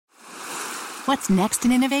What's next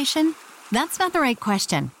in innovation? That's not the right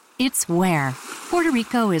question. It's where. Puerto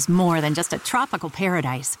Rico is more than just a tropical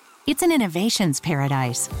paradise. It's an innovations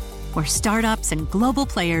paradise, where startups and global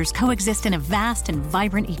players coexist in a vast and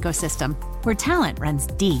vibrant ecosystem, where talent runs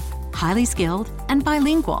deep, highly skilled, and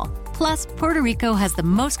bilingual. Plus, Puerto Rico has the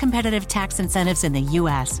most competitive tax incentives in the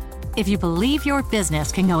U.S. If you believe your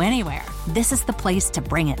business can go anywhere, this is the place to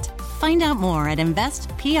bring it. Find out more at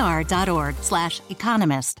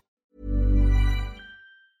investpr.org/economist.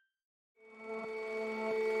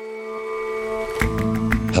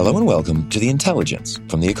 Hello and welcome to The Intelligence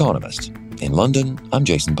from The Economist. In London, I'm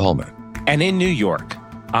Jason Palmer. And in New York,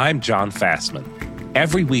 I'm John Fassman.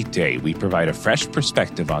 Every weekday, we provide a fresh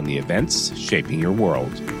perspective on the events shaping your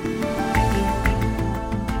world.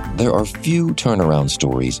 There are few turnaround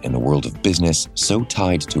stories in the world of business so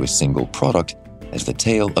tied to a single product as the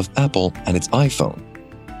tale of Apple and its iPhone.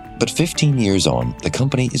 But 15 years on, the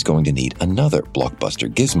company is going to need another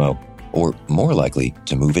blockbuster gizmo, or more likely,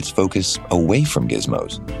 to move its focus away from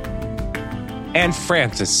gizmos. And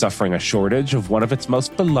France is suffering a shortage of one of its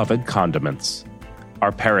most beloved condiments.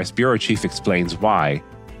 Our Paris bureau chief explains why,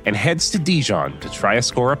 and heads to Dijon to try to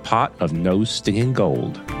score a pot of nose-stinging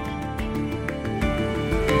gold.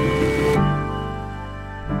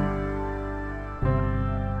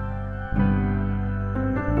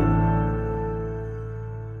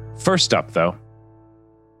 First up, though.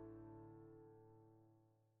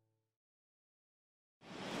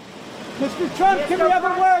 Mr. Trump, can we have a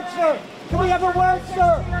word, sir? Can we have a word,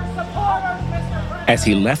 sir? As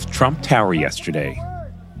he left Trump Tower yesterday,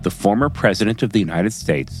 the former president of the United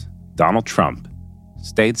States, Donald Trump,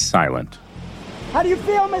 stayed silent. How do you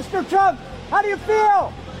feel, Mr. Trump? How do you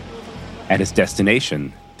feel? At his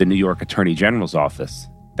destination, the New York Attorney General's office,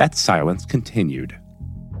 that silence continued.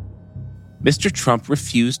 Mr. Trump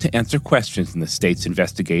refused to answer questions in the state's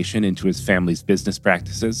investigation into his family's business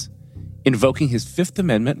practices, invoking his Fifth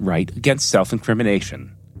Amendment right against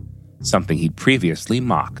self-incrimination, something he'd previously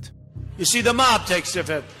mocked. You see, the mob takes the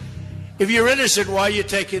Fifth. If you're innocent, why are you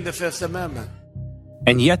taking the Fifth Amendment?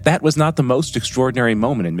 And yet that was not the most extraordinary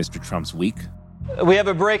moment in Mr. Trump's week. We have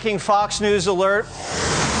a breaking Fox News alert.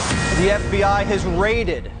 The FBI has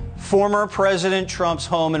raided former President Trump's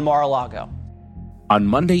home in Mar-a-Lago. On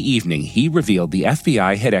Monday evening, he revealed the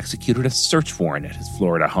FBI had executed a search warrant at his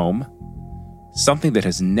Florida home, something that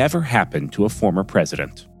has never happened to a former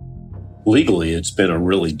president. Legally, it's been a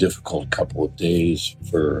really difficult couple of days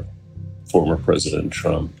for former President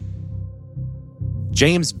Trump.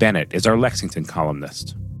 James Bennett is our Lexington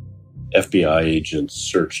columnist. FBI agents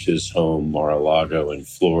searched his home, Mar-a-Lago in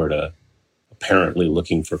Florida, apparently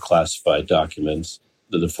looking for classified documents.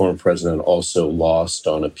 The former president also lost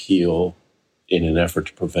on appeal in an effort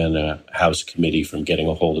to prevent a House committee from getting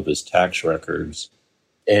a hold of his tax records.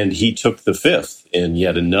 And he took the fifth in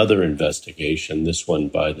yet another investigation, this one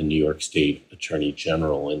by the New York State Attorney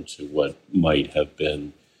General, into what might have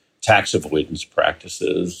been tax avoidance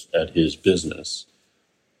practices at his business.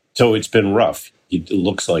 So it's been rough. It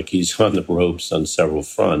looks like he's on the ropes on several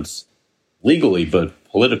fronts, legally, but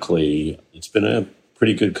politically, it's been a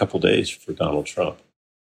pretty good couple days for Donald Trump.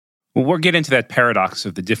 Well, we'll get into that paradox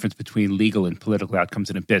of the difference between legal and political outcomes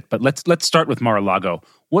in a bit, but let's start with Mar-a-Lago.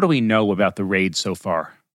 What do we know about the raid so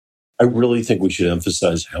far? I really think we should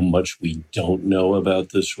emphasize how much we don't know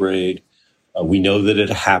about this raid. We know that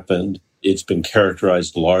it happened. It's been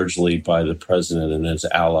characterized largely by the president and his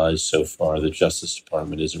allies so far. The Justice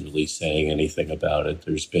Department isn't really saying anything about it.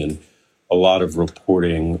 There's been a lot of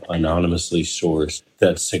reporting, anonymously sourced,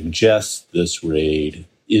 that suggests this raid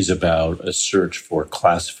is about a search for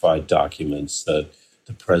classified documents that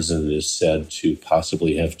the president is said to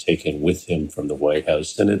possibly have taken with him from the White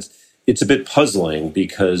House. And it's a bit puzzling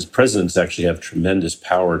because presidents actually have tremendous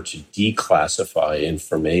power to declassify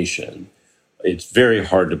information. It's very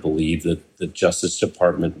hard to believe that the Justice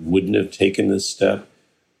Department wouldn't have taken this step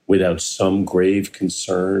without some grave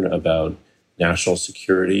concern about national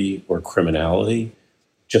security or criminality,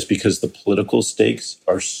 just because the political stakes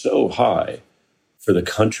are so high for the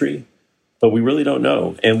country, but we really don't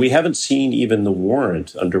know. And we haven't seen even the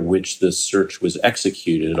warrant under which this search was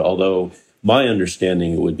executed, although my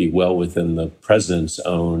understanding it would be well within the president's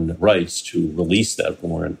own rights to release that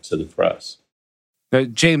warrant to the press. Now,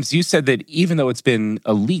 James, you said that even though it's been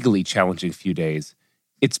a legally challenging few days,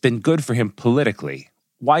 it's been good for him politically.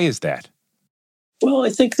 Why is that? Well,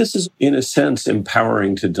 I think this is, in a sense,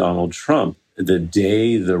 empowering to Donald Trump. The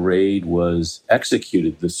day the raid was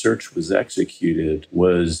executed, the search was executed,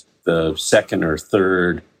 was the second or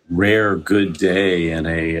third rare good day in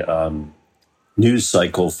a news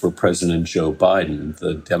cycle for President Joe Biden.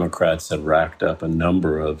 The Democrats had racked up a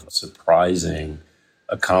number of surprising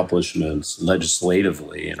accomplishments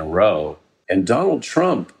legislatively in a row. And Donald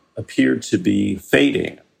Trump appeared to be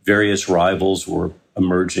fading. Various rivals were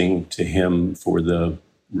emerging to him for the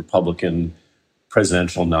Republican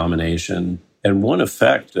presidential nomination. And one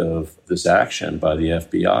effect of this action by the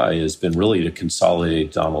FBI has been really to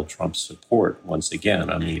consolidate Donald Trump's support once again.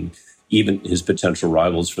 I mean, even his potential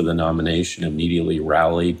rivals for the nomination immediately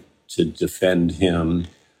rallied to defend him.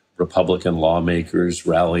 Republican lawmakers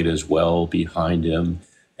rallied as well behind him.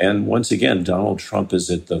 And once again, Donald Trump is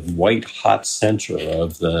at the white-hot center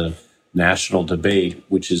of the national debate,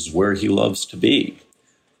 which is where he loves to be.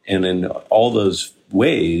 And in all those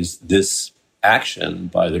ways, this action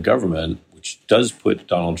by the government, which does put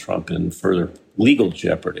Donald Trump in further legal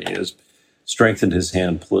jeopardy, has strengthened his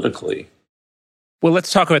hand politically. Well,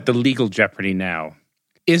 let's talk about the legal jeopardy now.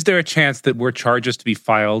 Is there a chance that were charges to be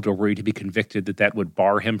filed or were he to be convicted, that would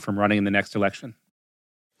bar him from running in the next election?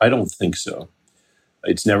 I don't think so.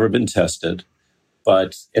 It's never been tested.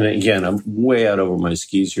 But, and again, I'm way out over my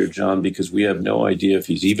skis here, John, because we have no idea if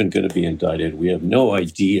he's even going to be indicted. We have no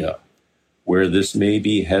idea where this may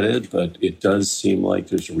be headed, but it does seem like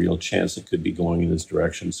there's a real chance it could be going in this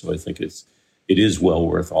direction. So I think it is well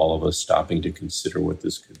worth all of us stopping to consider what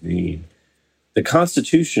this could mean. The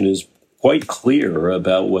Constitution is quite clear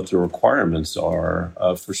about what the requirements are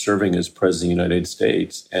for serving as President of the United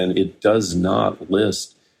States, and it does not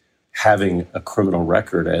list having a criminal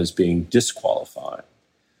record as being disqualifying.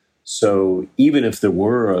 So even if there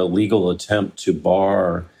were a legal attempt to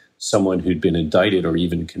bar someone who'd been indicted or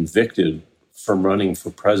even convicted from running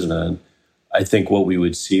for president, I think what we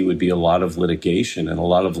would see would be a lot of litigation, and a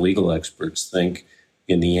lot of legal experts think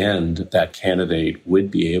in the end that candidate would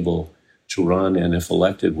be able to run and, if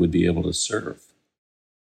elected, would be able to serve.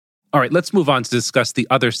 All right, let's move on to discuss the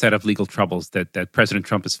other set of legal troubles that President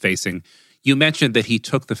Trump is facing. You mentioned that he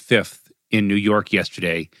took the Fifth in New York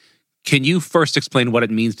yesterday. Can you first explain what it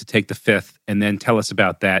means to take the Fifth, and then tell us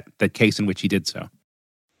about that case in which he did so?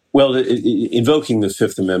 Well, invoking the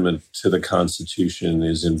Fifth Amendment to the Constitution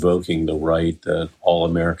is invoking the right that all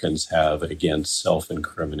Americans have against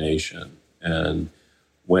self-incrimination. And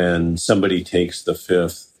when somebody takes the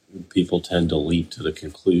Fifth, people tend to leap to the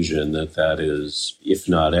conclusion that that is, if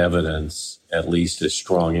not evidence, at least a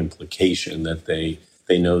strong implication that they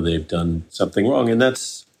know they've done something wrong. And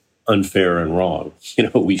that's unfair and wrong.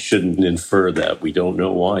 We shouldn't infer that. We don't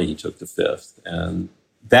know why he took the Fifth. And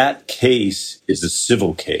that case is a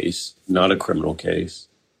civil case, not a criminal case.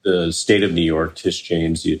 The state of New York, Tish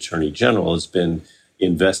James, the Attorney General, has been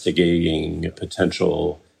investigating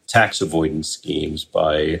potential tax avoidance schemes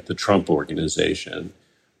by the Trump Organization,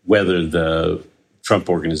 whether the Trump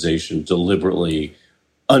Organization deliberately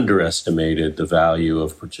underestimated the value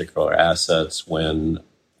of particular assets when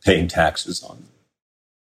paying taxes on them.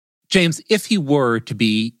 James, if he were to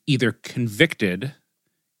be either convicted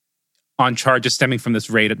on charges stemming from this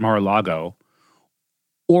raid at Mar-a-Lago,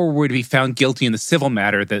 or were to be found guilty in the civil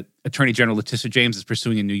matter that Attorney General Letitia James is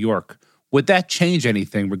pursuing in New York, would that change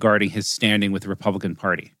anything regarding his standing with the Republican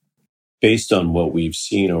Party? Based on what we've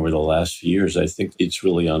seen over the last few years, I think it's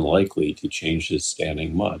really unlikely to change his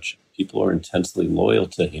standing much. People are intensely loyal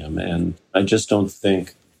to him, and I just don't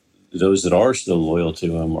think those that are still loyal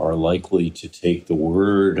to him are likely to take the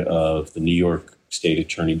word of the New York State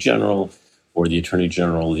Attorney General or the Attorney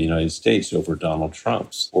General of the United States over Donald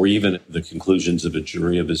Trump's, or even the conclusions of a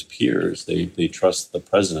jury of his peers. They trust the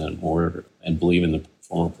president more and believe in the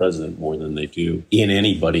former president more than they do in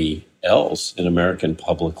anybody else in American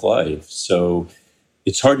public life. So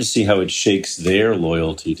it's hard to see how it shakes their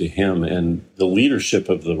loyalty to him. And the leadership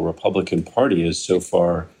of the Republican Party has so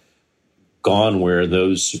far gone where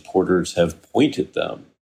those supporters have pointed them.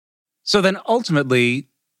 So then ultimately,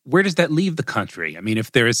 where does that leave the country? I mean,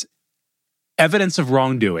 if there's evidence of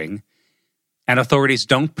wrongdoing and authorities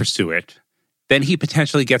don't pursue it, then he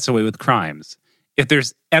potentially gets away with crimes. If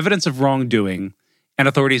there's evidence of wrongdoing and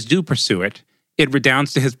authorities do pursue it, it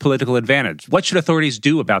redounds to his political advantage. What should authorities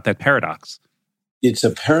do about that paradox? It's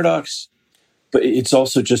a paradox, but it's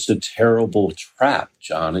also just a terrible trap,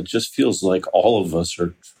 John. It just feels like all of us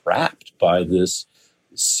are trapped by this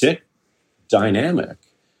sick dynamic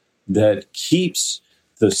that keeps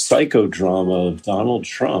the psychodrama of Donald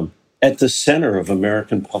Trump at the center of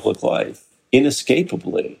American public life,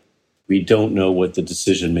 inescapably. We don't know what the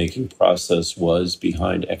decision-making process was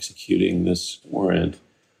behind executing this warrant,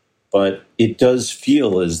 but it does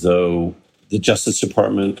feel as though the Justice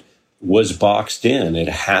Department was boxed in. It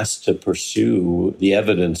has to pursue the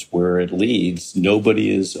evidence where it leads.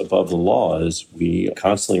 Nobody is above the law, as we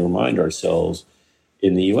constantly remind ourselves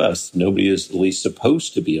in the U.S. Nobody is at least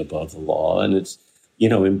supposed to be above the law. And it's,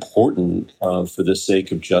 important for the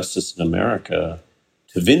sake of justice in America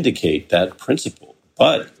to vindicate that principle.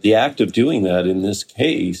 But the act of doing that in this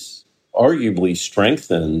case arguably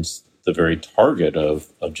strengthens the very target of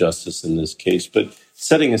justice in this case. But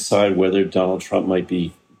setting aside whether Donald Trump might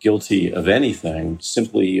be guilty of anything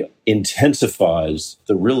simply intensifies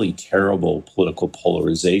the really terrible political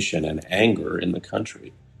polarization and anger in the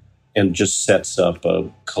country, and just sets up a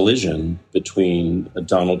collision between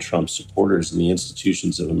Donald Trump supporters and the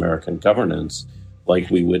institutions of American governance, like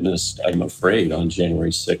we witnessed, I'm afraid, on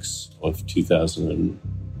January 6th of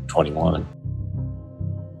 2021.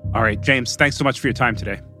 All right, James, thanks so much for your time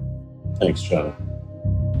today. Thanks, John.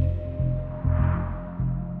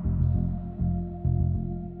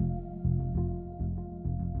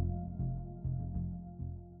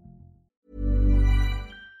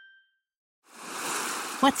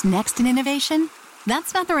 What's next in innovation?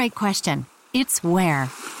 That's not the right question. It's where.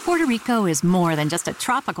 Puerto Rico is more than just a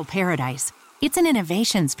tropical paradise. It's an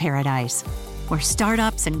innovations paradise, where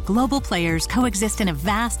startups and global players coexist in a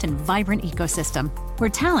vast and vibrant ecosystem,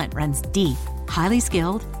 where talent runs deep, highly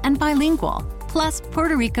skilled, and bilingual. Plus,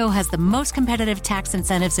 Puerto Rico has the most competitive tax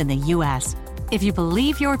incentives in the U.S. If you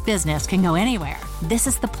believe your business can go anywhere, this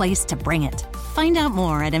is the place to bring it. Find out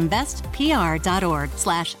more at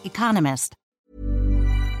investpr.org/economist.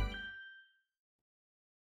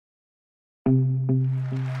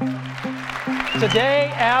 Today,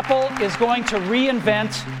 Apple is going to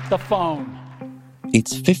reinvent the phone.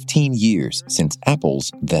 It's 15 years since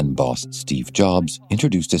Apple's then boss Steve Jobs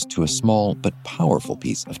introduced us to a small but powerful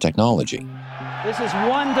piece of technology. This is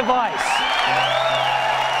one device,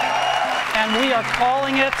 and we are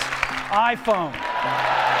calling it iPhone.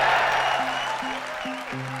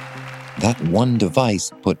 That one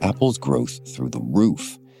device put Apple's growth through the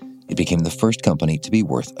roof. It became the first company to be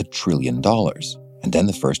worth $1 trillion, and then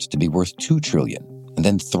the first to be worth $2 trillion, and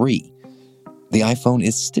then $3 trillion. The iPhone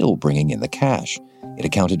is still bringing in the cash. It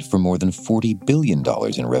accounted for more than $40 billion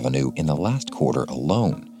in revenue in the last quarter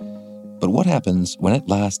alone. But what happens when at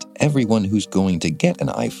last everyone who's going to get an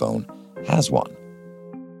iPhone has one?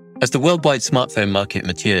 As the worldwide smartphone market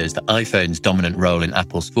matures, the iPhone's dominant role in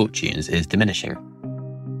Apple's fortunes is diminishing.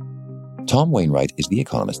 Tom Wainwright is The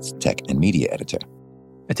Economist's tech and media editor.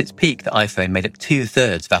 At its peak, the iPhone made up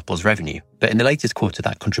 2/3 of Apple's revenue, but in the latest quarter,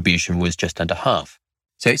 that contribution was just under half.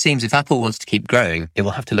 So it seems if Apple wants to keep growing, it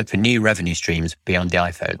will have to look for new revenue streams beyond the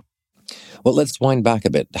iPhone. Well, let's wind back a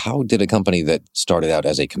bit. How did a company that started out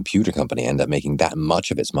as a computer company end up making that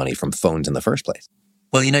much of its money from phones in the first place?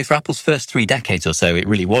 Well, for Apple's first 3 decades or so, it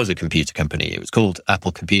really was a computer company. It was called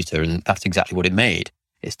Apple Computer, and that's exactly what it made.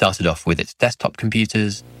 It started off with its desktop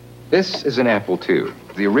computers. This is an Apple II,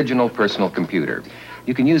 the original personal computer.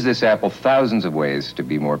 You can use this Apple thousands of ways to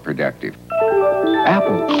be more productive.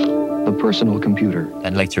 Apple, the personal computer.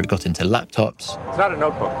 And later it got into laptops. It's not a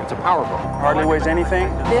notebook, it's a PowerBook. Hardly weighs anything.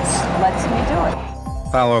 This lets me do it.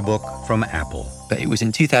 PowerBook from Apple. But it was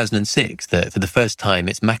in 2006 that for the first time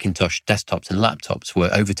its Macintosh desktops and laptops were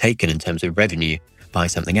overtaken in terms of revenue by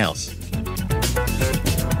something else.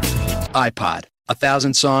 iPod,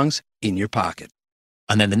 1,000 songs in your pocket.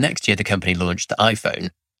 And then the next year the company launched the iPhone,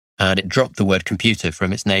 and it dropped the word computer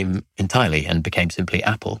from its name entirely and became simply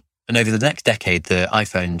Apple. And over the next decade, the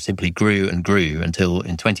iPhone simply grew and grew until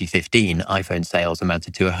in 2015, iPhone sales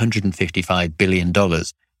amounted to $155 billion,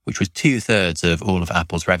 which was 2/3 of all of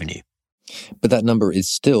Apple's revenue. But that number is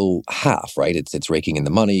still half, right? It's raking in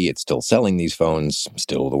the money. It's still selling these phones,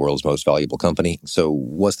 still the world's most valuable company. So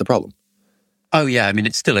what's the problem? Oh, yeah.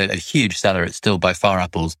 It's still a huge seller. It's still by far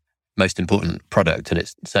Apple's most important product, and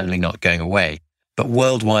it's certainly not going away. But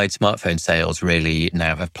worldwide smartphone sales really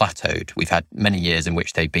now have plateaued. We've had many years in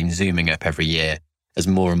which they've been zooming up every year as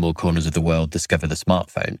more and more corners of the world discover the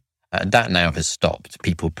smartphone. And that now has stopped.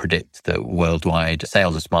 People predict that worldwide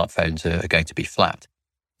sales of smartphones are going to be flat.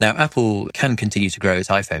 Now, Apple can continue to grow its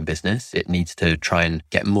iPhone business. It needs to try and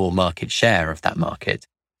get more market share of that market.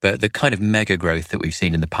 But the kind of mega growth that we've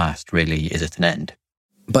seen in the past really is at an end.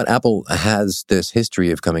 But Apple has this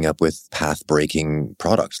history of coming up with path-breaking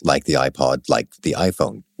products like the iPod, like the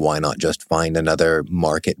iPhone. Why not just find another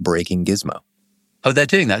market-breaking gizmo? Oh, they're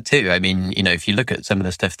doing that too. If you look at some of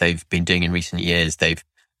the stuff they've been doing in recent years, they've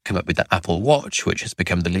come up with the Apple Watch, which has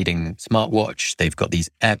become the leading smartwatch. They've got these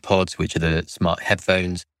AirPods, which are the smart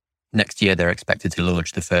headphones. Next year, they're expected to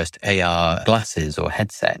launch the first AR glasses or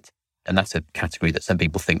headset. And that's a category that some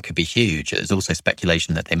people think could be huge. There's also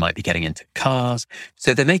speculation that they might be getting into cars.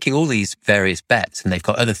 So they're making all these various bets, and they've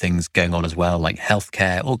got other things going on as well, like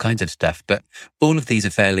healthcare, all kinds of stuff. But all of these are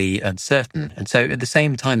fairly uncertain. And so at the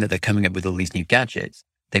same time that they're coming up with all these new gadgets,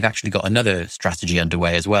 they've actually got another strategy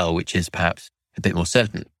underway as well, which is perhaps a bit more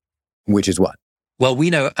certain. Which is what? Well, we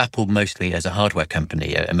know Apple mostly as a hardware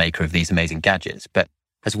company, a maker of these amazing gadgets. But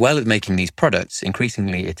as well as making these products,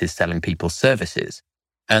 increasingly it is selling people services.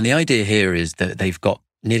 And the idea here is that they've got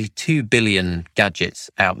nearly 2 billion gadgets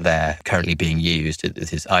out there currently being used.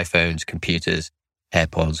 This is iPhones, computers,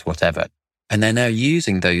 AirPods, whatever. And they're now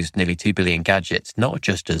using those nearly 2 billion gadgets, not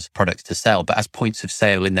just as products to sell, but as points of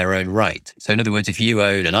sale in their own right. So in other words, if you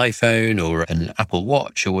own an iPhone or an Apple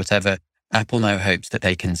Watch or whatever, Apple now hopes that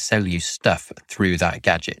they can sell you stuff through that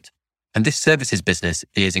gadget. And this services business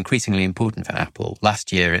is increasingly important for Apple.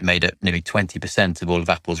 Last year, it made up nearly 20% of all of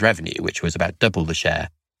Apple's revenue, which was about double the share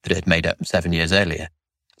that it had made up 7 years earlier.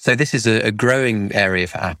 So this is a growing area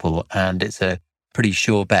for Apple, and it's a pretty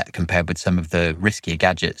sure bet compared with some of the riskier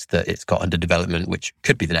gadgets that it's got under development, which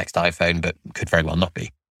could be the next iPhone, but could very well not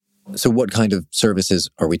be. So what kind of services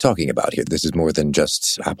are we talking about here? This is more than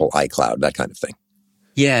just Apple iCloud, that kind of thing.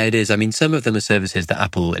 Yeah, it is. I mean, some of them are services that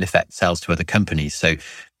Apple, in effect, sells to other companies. So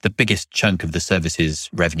the biggest chunk of the services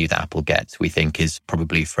revenue that Apple gets, we think, is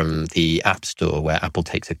probably from the App Store, where Apple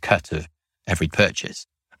takes a cut of every purchase.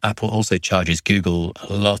 Apple also charges Google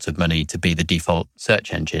a lot of money to be the default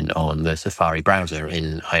search engine on the Safari browser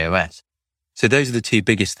in iOS. So those are the two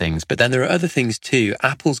biggest things. But then there are other things too.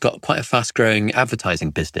 Apple's got quite a fast-growing advertising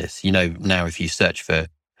business. You know, now if you search for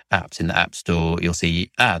apps in the App Store, you'll see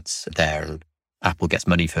ads there, and Apple gets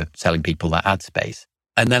money for selling people that ad space.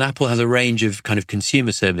 And then Apple has a range of kind of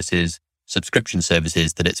consumer services, subscription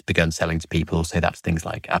services that it's begun selling to people. So that's things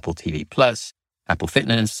like Apple TV Plus, Apple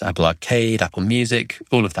Fitness, Apple Arcade, Apple Music,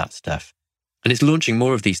 all of that stuff. And it's launching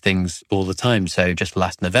more of these things all the time. So just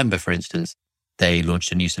last November, for instance, they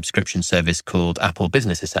launched a new subscription service called Apple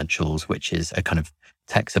Business Essentials, which is a kind of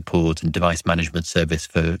tech support and device management service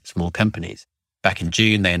for small companies. Back in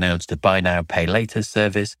June, they announced a buy now, pay later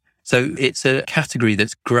service. So it's a category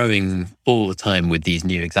that's growing all the time with these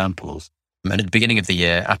new examples. And at the beginning of the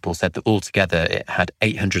year, Apple said that altogether it had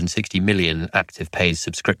 860 million active paid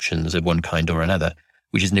subscriptions of one kind or another,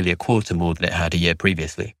 which is nearly a quarter more than it had a year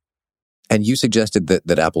previously. And you suggested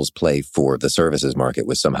that Apple's play for the services market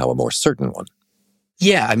was somehow a more certain one.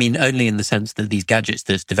 Yeah, I mean, only in the sense that these gadgets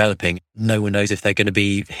that it's developing, no one knows if they're going to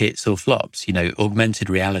be hits or flops. You know, augmented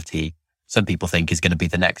reality, some people think is going to be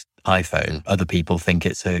the next iPhone. Other people think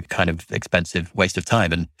it's a kind of expensive waste of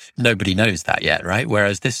time, and nobody knows that yet, right?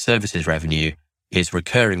 Whereas this services revenue is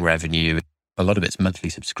recurring revenue. A lot of it's monthly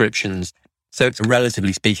subscriptions. So it's,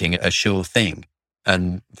 relatively speaking, a sure thing.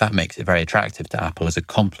 And that makes it very attractive to Apple as a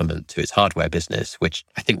complement to its hardware business, which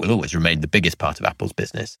I think will always remain the biggest part of Apple's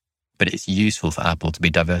business. But it's useful for Apple to be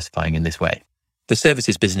diversifying in this way. The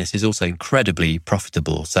services business is also incredibly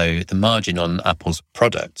profitable. So the margin on Apple's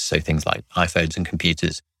products, so things like iPhones and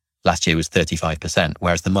computers, last year was 35%,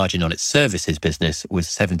 whereas the margin on its services business was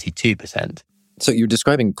 72%. So you're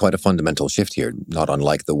describing quite a fundamental shift here, not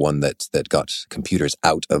unlike the one that got computers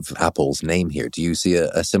out of Apple's name here. Do you see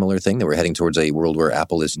a similar thing, that we're heading towards a world where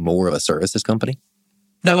Apple is more of a services company?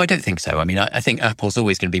 No, I don't think so. I mean, I think Apple's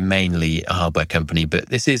always going to be mainly a hardware company, but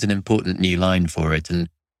this is an important new line for it. And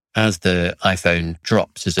as the iPhone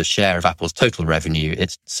drops as a share of Apple's total revenue,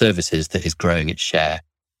 it's services that is growing its share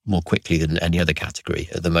more quickly than any other category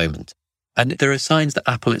at the moment. And there are signs that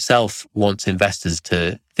Apple itself wants investors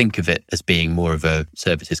to think of it as being more of a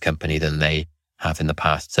services company than they have in the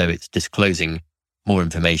past. So it's disclosing more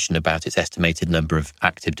information about its estimated number of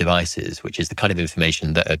active devices, which is the kind of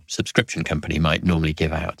information that a subscription company might normally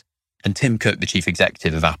give out. And Tim Cook, the chief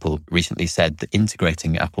executive of Apple, recently said that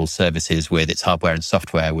integrating Apple's services with its hardware and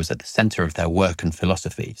software was at the center of their work and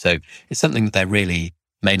philosophy. So it's something that they're really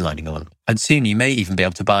mainlining on. And soon you may even be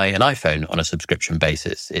able to buy an iPhone on a subscription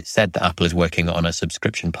basis. It's said that Apple is working on a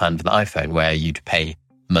subscription plan for the iPhone where you'd pay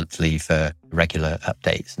monthly for regular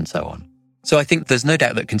updates and so on. So I think there's no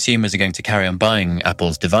doubt that consumers are going to carry on buying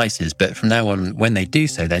Apple's devices, but from now on, when they do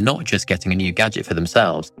so, they're not just getting a new gadget for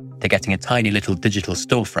themselves, they're getting a tiny little digital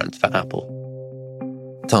storefront for Apple.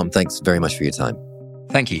 Tom, thanks very much for your time.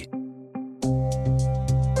 Thank you.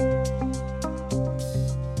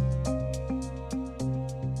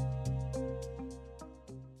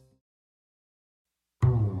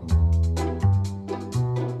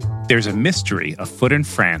 There's a mystery afoot in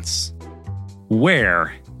France.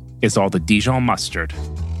 Where is all the Dijon mustard?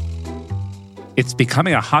 It's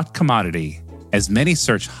becoming a hot commodity as many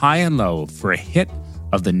search high and low for a hit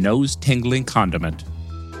of the nose-tingling condiment.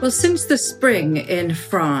 Well, since the spring in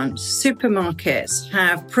France, supermarkets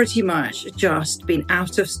have pretty much just been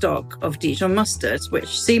out of stock of Dijon mustard,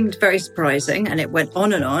 which seemed very surprising, and it went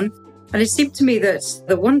on. And it seemed to me that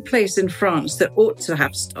the one place in France that ought to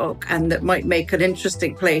have stock and that might make an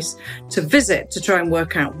interesting place to visit to try and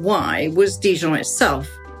work out why was Dijon itself.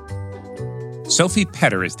 Sophie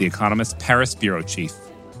Petter is The Economist's Paris bureau chief.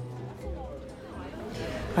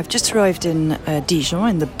 I've just arrived in Dijon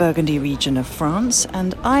in the Burgundy region of France,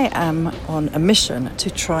 and I am on a mission to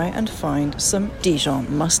try and find some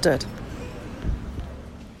Dijon mustard.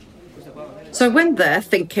 So I went there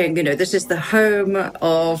thinking, this is the home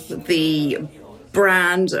of the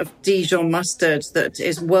brand of Dijon mustard that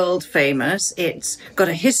is world famous. It's got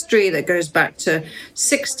a history that goes back to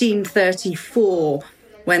 1634,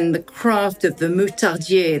 when the craft of the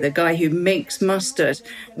moutardier, the guy who makes mustard,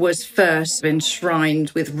 was first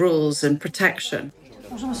enshrined with rules and protection.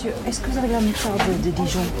 Bonjour, monsieur. Est-ce que vous avez la moutarde de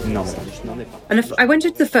Dijon? No. And I went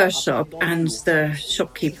into the first shop, and the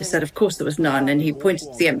shopkeeper said, of course, there was none. And he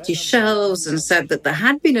pointed to the empty shelves and said that there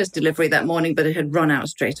had been a delivery that morning, but it had run out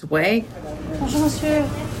straight away. Bonjour, monsieur.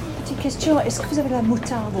 Petite question. Est-ce que vous avez la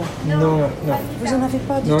moutarde? No. Vous en avez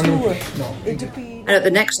pas du tout? No. And at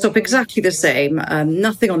the next stop, exactly the same,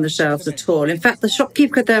 nothing on the shelves at all. In fact, the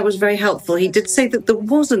shopkeeper there was very helpful. He did say that there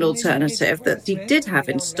was an alternative that he did have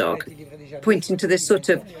in stock, pointing to this sort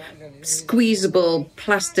of squeezable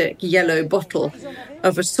plastic yellow bottle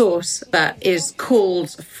of a sauce that is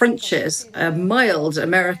called French's, a mild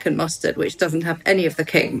American mustard, which doesn't have any of the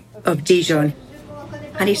kick of Dijon.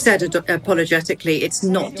 And he said apologetically, it's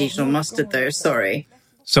not Dijon mustard, though, sorry.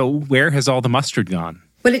 So where has all the mustard gone?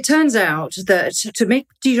 Well, it turns out that to make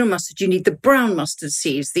Dijon mustard, you need the brown mustard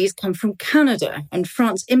seeds. These come from Canada, and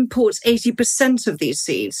France imports 80% of these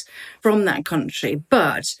seeds from that country.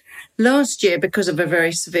 But last year, because of a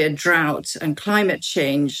very severe drought and climate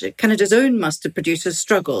change, Canada's own mustard producers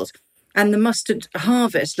struggled. And the mustard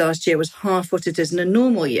harvest last year was half what it is in a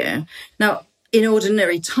normal year. Now, in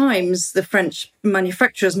ordinary times, the French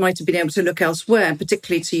manufacturers might have been able to look elsewhere,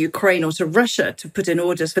 particularly to Ukraine or to Russia, to put in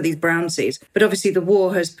orders for these brown seeds. But obviously the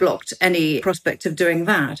war has blocked any prospect of doing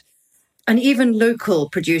that. And even local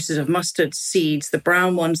producers of mustard seeds, the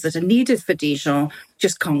brown ones that are needed for Dijon,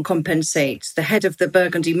 just can't compensate. The head of the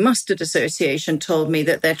Burgundy Mustard Association told me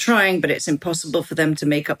that they're trying, but it's impossible for them to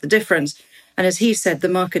make up the difference. And as he said, the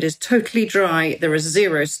market is totally dry. There are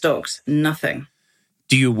zero stocks, nothing.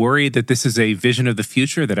 Do you worry that this is a vision of the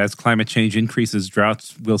future, that as climate change increases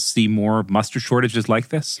droughts, we'll see more mustard shortages like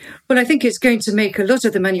this? Well, I think it's going to make a lot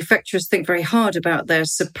of the manufacturers think very hard about their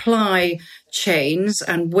supply chains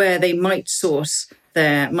and where they might source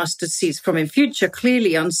their mustard seeds from in future.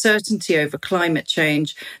 Clearly, uncertainty over climate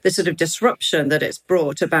change, the sort of disruption that it's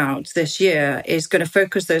brought about this year is going to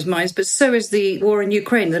focus those minds. But so is the war in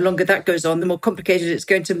Ukraine. The longer that goes on, the more complicated it's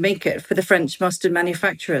going to make it for the French mustard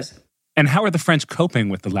manufacturers. And how are the French coping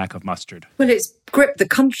with the lack of mustard? Well, it's gripped the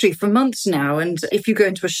country for months now. And if you go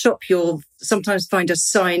into a shop, you'll sometimes find a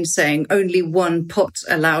sign saying only one pot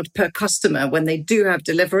allowed per customer when they do have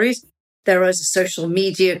deliveries. There are social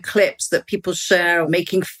media clips that people share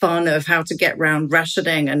making fun of how to get around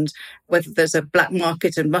rationing and whether there's a black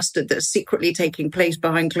market in mustard that's secretly taking place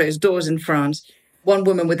behind closed doors in France. One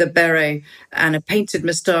woman with a beret and a painted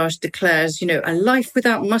moustache declares, a life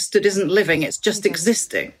without mustard isn't living, it's just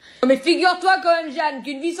existing. Mais figure-toi quand même, Jeanne,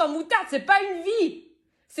 qu'une vie sans moutarde, c'est pas une vie,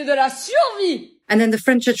 c'est de la survie. And then the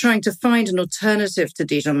French are trying to find an alternative to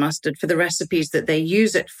Dijon mustard for the recipes that they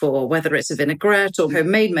use it for, whether it's a vinaigrette or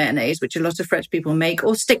homemade mayonnaise, which a lot of French people make,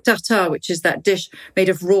 or steak tartare, which is that dish made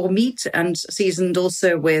of raw meat and seasoned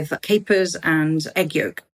also with capers and egg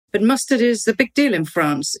yolk. But mustard is a big deal in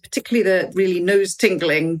France, particularly the really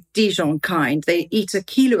nose-tingling Dijon kind. They eat 1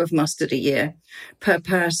 kilo of mustard a year per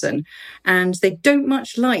person, and they don't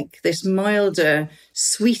much like this milder,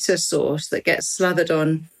 sweeter sauce that gets slathered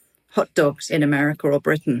on hot dogs in America or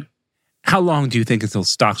Britain. How long do you think until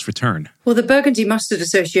stocks return? Well, the Burgundy Mustard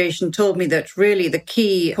Association told me that really the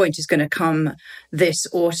key point is going to come this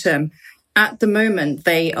autumn. At the moment,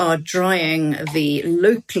 they are drying the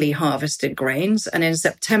locally harvested grains, and in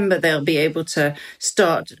September, they'll be able to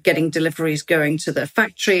start getting deliveries going to the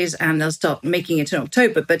factories, and they'll start making it in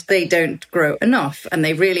October, but they don't grow enough, and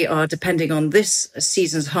they really are depending on this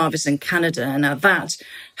season's harvest in Canada. Now, that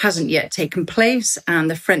hasn't yet taken place, and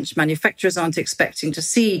the French manufacturers aren't expecting to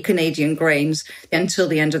see Canadian grains until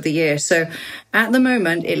the end of the year. So at the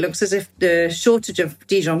moment, it looks as if the shortage of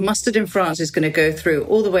Dijon mustard in France is going to go through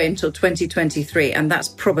all the way until 2023, and that's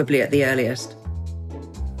probably at the earliest.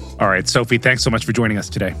 All right, Sophie, thanks so much for joining us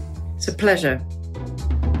today. It's a pleasure.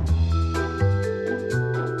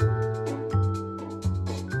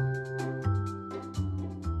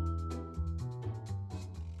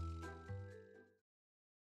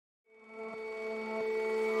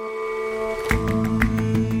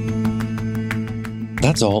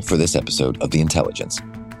 That's all for this episode of The Intelligence.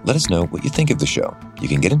 Let us know what you think of the show. You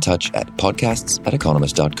can get in touch at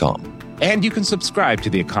podcasts@economist.com. And you can subscribe to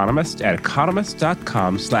The Economist at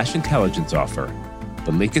economist.com/intelligence offer.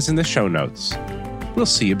 The link is in the show notes. We'll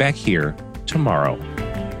see you back here tomorrow.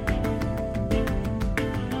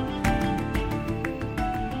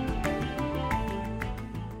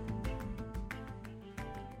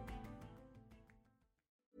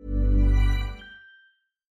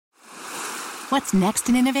 What's next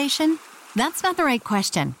in innovation? That's not the right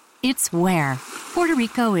question. It's where. Puerto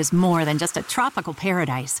Rico is more than just a tropical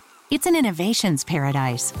paradise. It's an innovations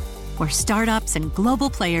paradise, where startups and global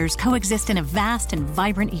players coexist in a vast and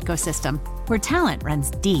vibrant ecosystem, where talent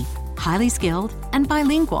runs deep, highly skilled, and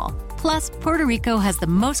bilingual. Plus, Puerto Rico has the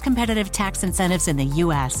most competitive tax incentives in the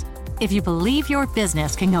U.S. If you believe your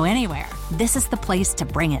business can go anywhere, this is the place to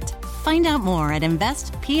bring it. Find out more at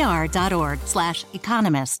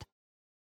investpr.org/economist.